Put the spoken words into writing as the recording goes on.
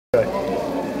Okay.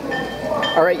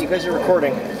 All right, you guys are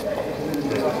recording.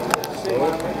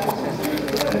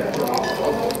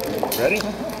 Ready?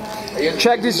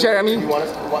 Check this, Jeremy. You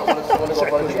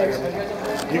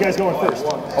guys going first?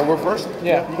 Oh, we're first?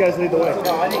 Yeah. You guys lead the way.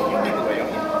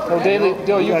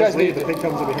 No, you guys lead. The pig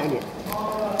comes in behind you.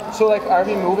 So, like, are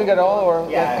we moving at all, or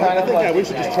like, kind I of think like? we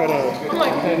should just try to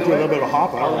do a little bit of a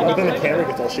hop out. But then the camera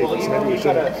gets all shaky, so maybe we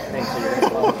should.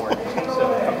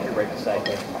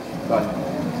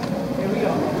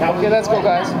 Okay, let's go,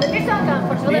 guys. Pig go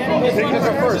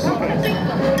first.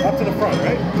 Up to the front,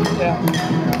 right? Yeah.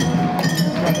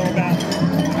 Going back.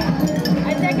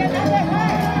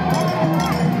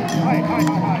 Hi.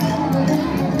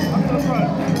 Up to the front.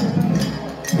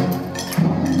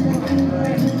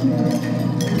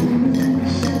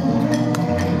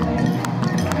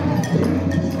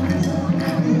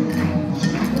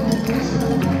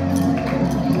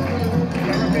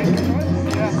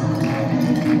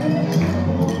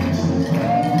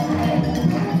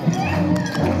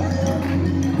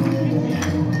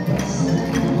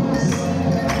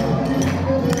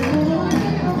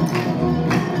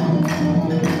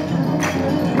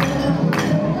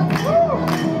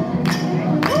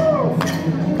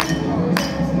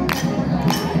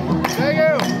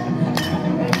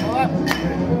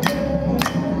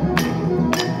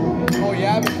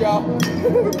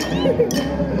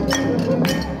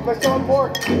 Let's go on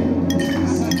board.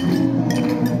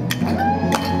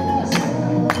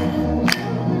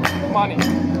 Money.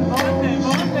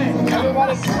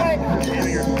 Everybody sing.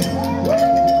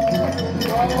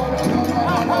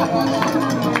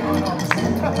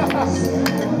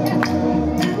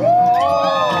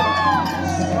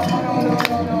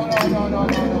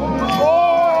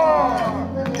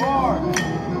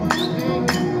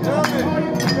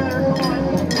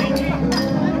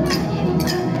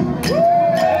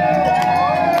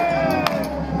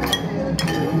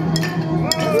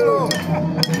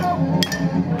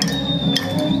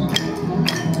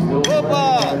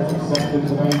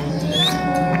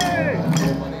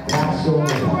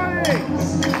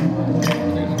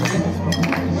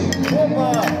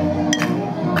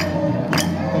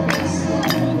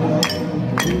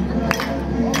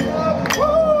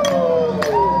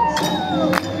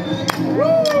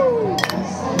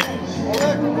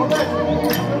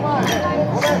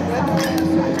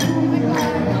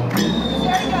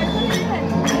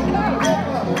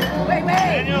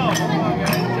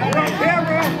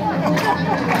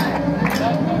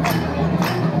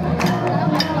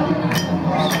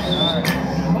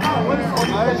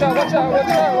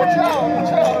 Watch out.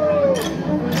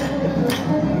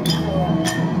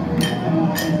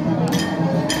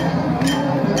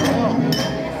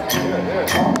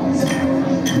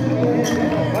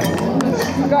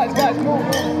 Guys, move.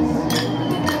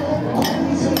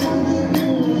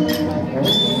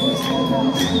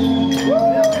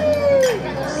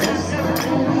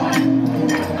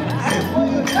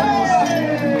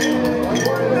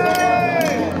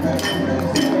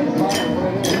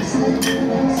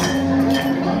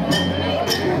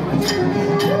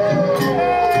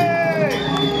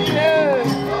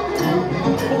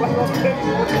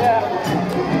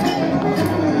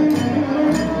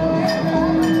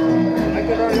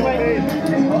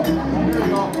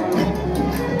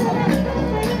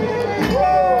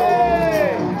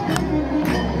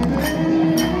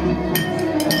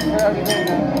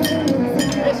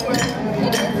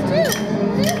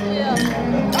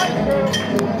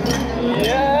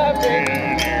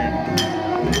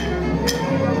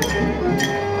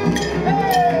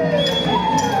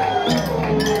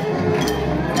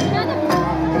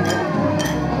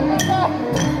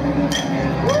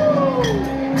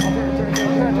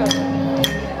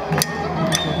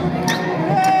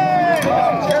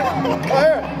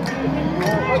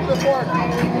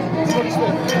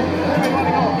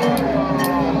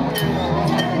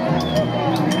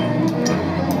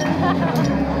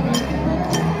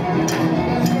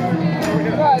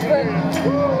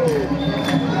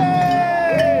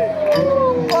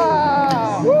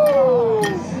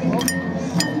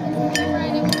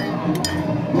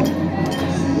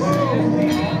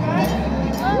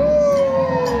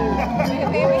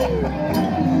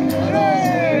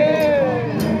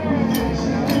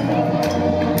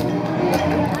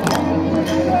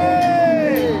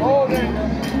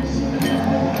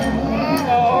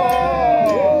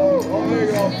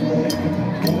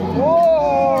 Whoa!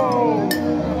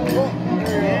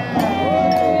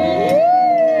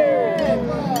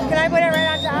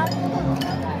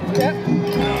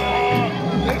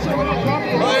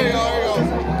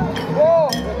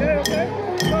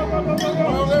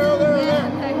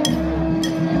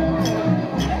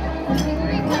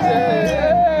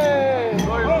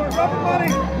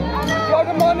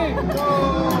 the money.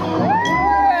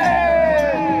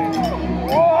 Hey!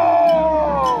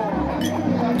 Whoa!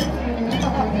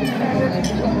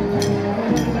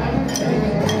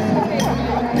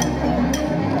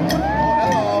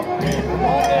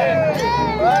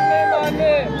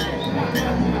 Money.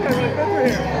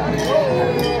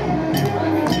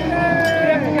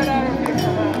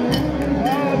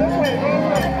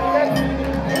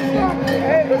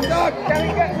 Hey, let's go. Can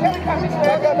we come this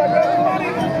way?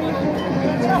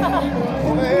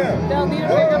 Over here. They'll need a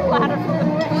bigger bladder for the...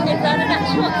 Is that an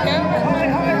actual camera?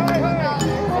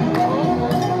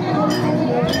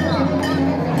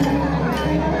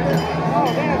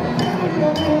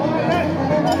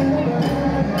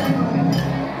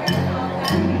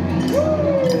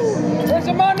 Where's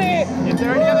the money? Is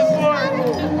there any other floor?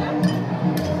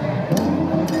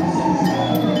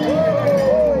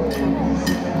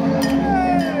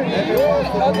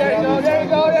 Oh, there you go.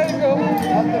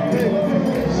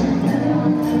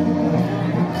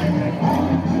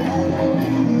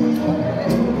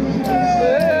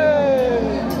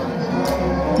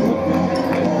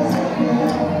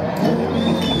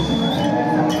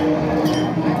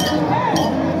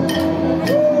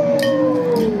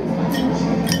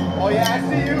 Oh yeah, I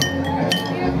see you.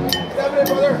 Step in,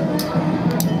 brother.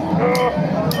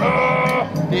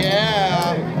 Yeah.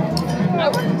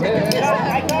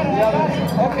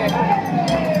 Okay.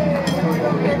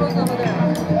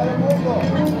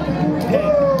 Hey,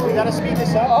 we gotta speed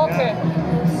this up. Okay.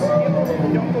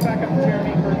 Don't go back up to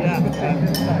Jeremy. Yeah.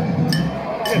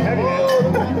 Good, heavy,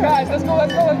 man. Guys, let's go.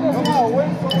 Come on,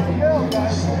 wait for somebody else,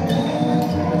 guys.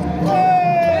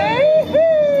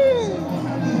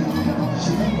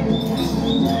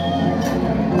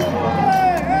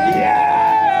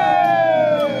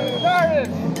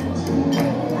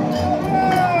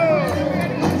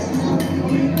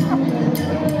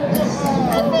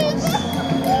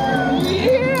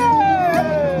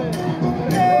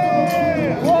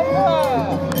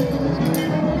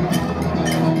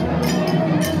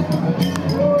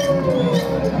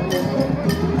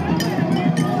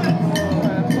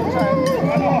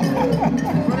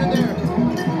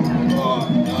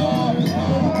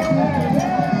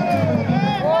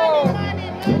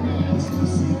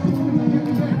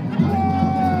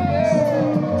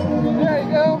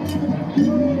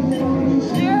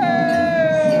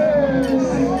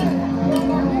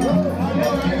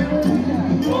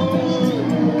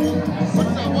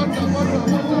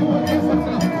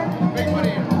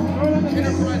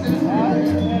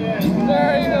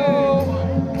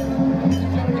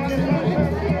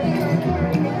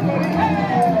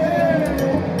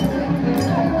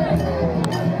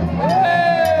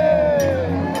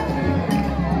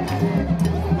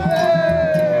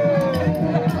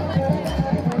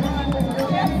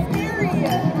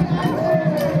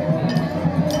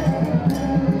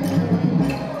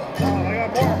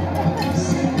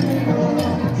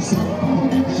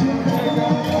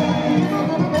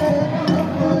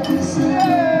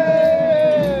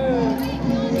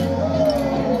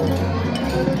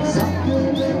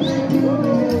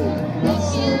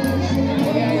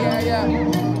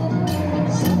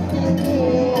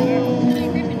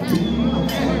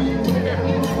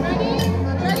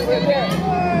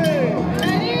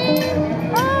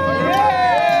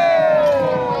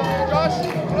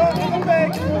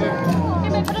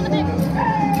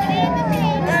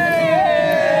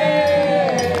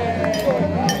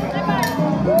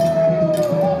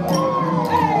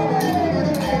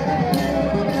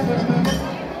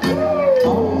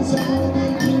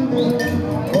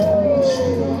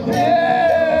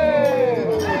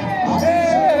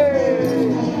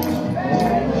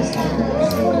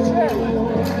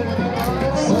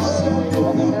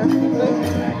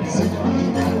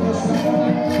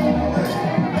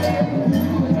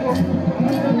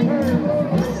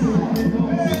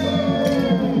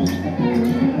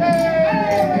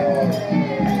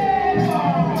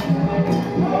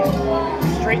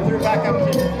 Straight through back up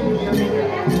to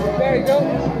There you go.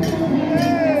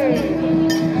 Hey.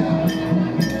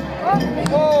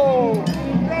 Oh,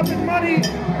 Dropping money.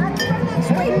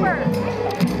 Sweeper.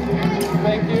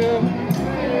 thank you.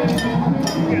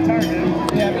 Get tired,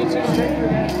 man. Yeah, me too. Straight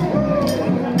through, man.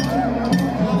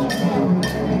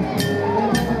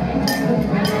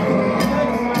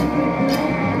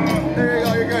 There you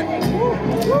go, you're good.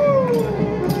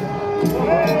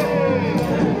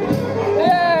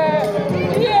 Yeah!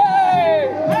 Yay!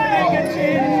 Hey, good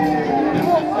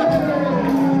cheese.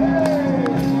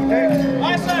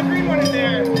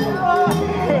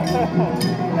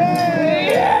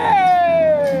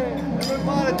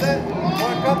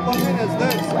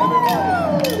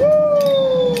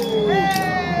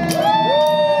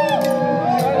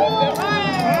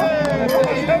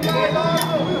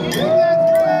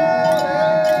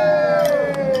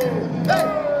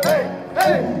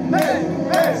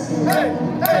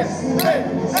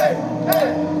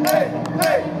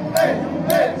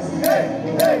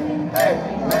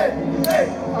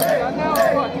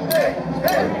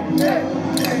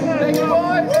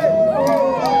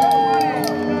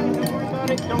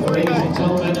 Ladies and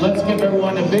gentlemen, let's give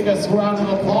everyone the biggest round of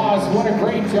applause. What a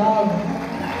great job.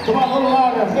 Come on, a little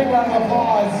louder. Big round of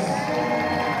applause.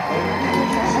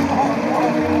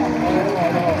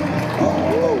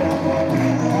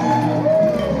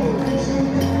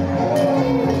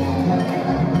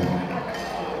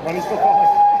 Money's still falling.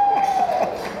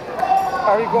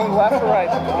 Are you going left or right?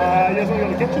 You guys want to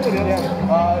go to the kitchen or the other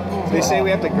side? They say we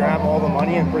have to grab all the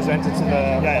money and present it to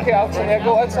the... Okay, outside. Yeah,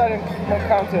 go outside and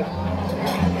count it.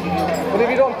 But if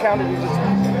you don't count it, you just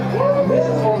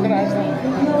organize them.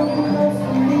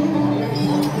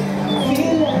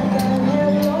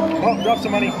 Oh, drop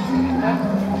some money.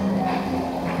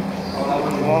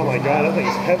 Oh my god, that thing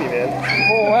is heavy, man.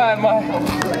 Oh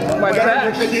man, my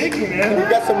back. Shaking, man. We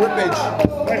got some rippage.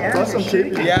 My arms are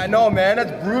shaking. Yeah, no, man,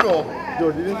 that's brutal.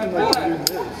 Dude, you didn't like to do this.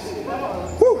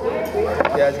 Woo.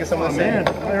 Yeah, let's get some of Oh the man,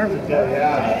 my arms are dead.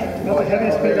 Yeah. That's the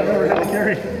heaviest thing I've ever had to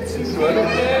carry.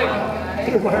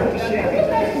 My arms are shaking.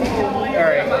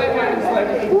 Alright.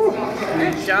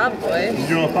 Good job, boys. You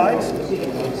doing fives?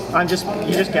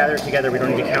 You just gather it together. We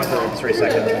don't need to count for 3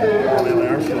 seconds. Oh man, my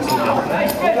arms feel so good.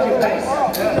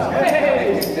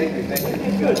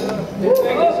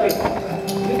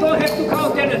 You don't have to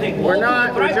count anything. We're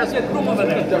not, we're just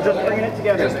bringing it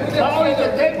together. Now you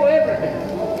can table everything.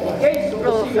 Okay, so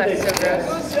Roll faster,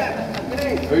 gross.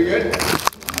 Are you good?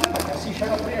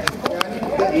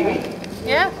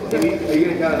 Yeah? Are you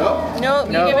gonna count it up? No,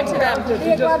 you give it to them.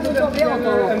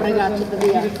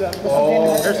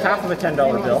 There's half of a $10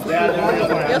 bill.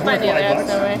 You'll find the other ass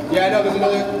somewhere. Yeah, I know. There's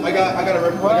another. I got a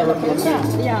rip. I got a rip too.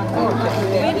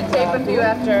 We need to tape a few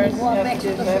after ours. Well,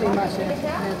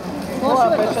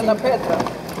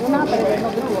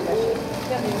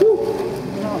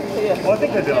 I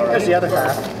think I did alright. There's the other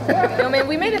half. No, man,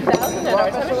 we made 1,000 at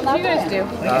ours. How much did you guys do?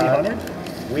 800?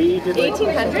 We did like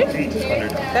 1,800?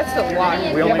 800. That's a lot.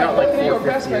 we only got like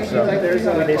 450 or so.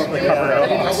 We basically covered out.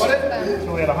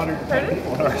 So we had 110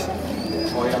 people in ours.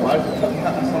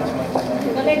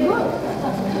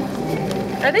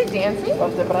 Are they dancing? Is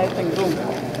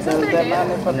this their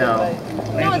dance? No.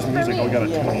 No, it's Just for music. me. We got a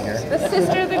tune here. The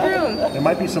sister of the groom. There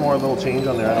might be some more little change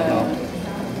on there. I don't know.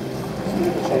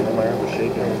 My arms are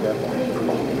shaking.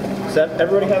 Does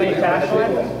everybody have any cash?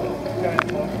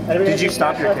 Did you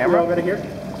stop your camera over here?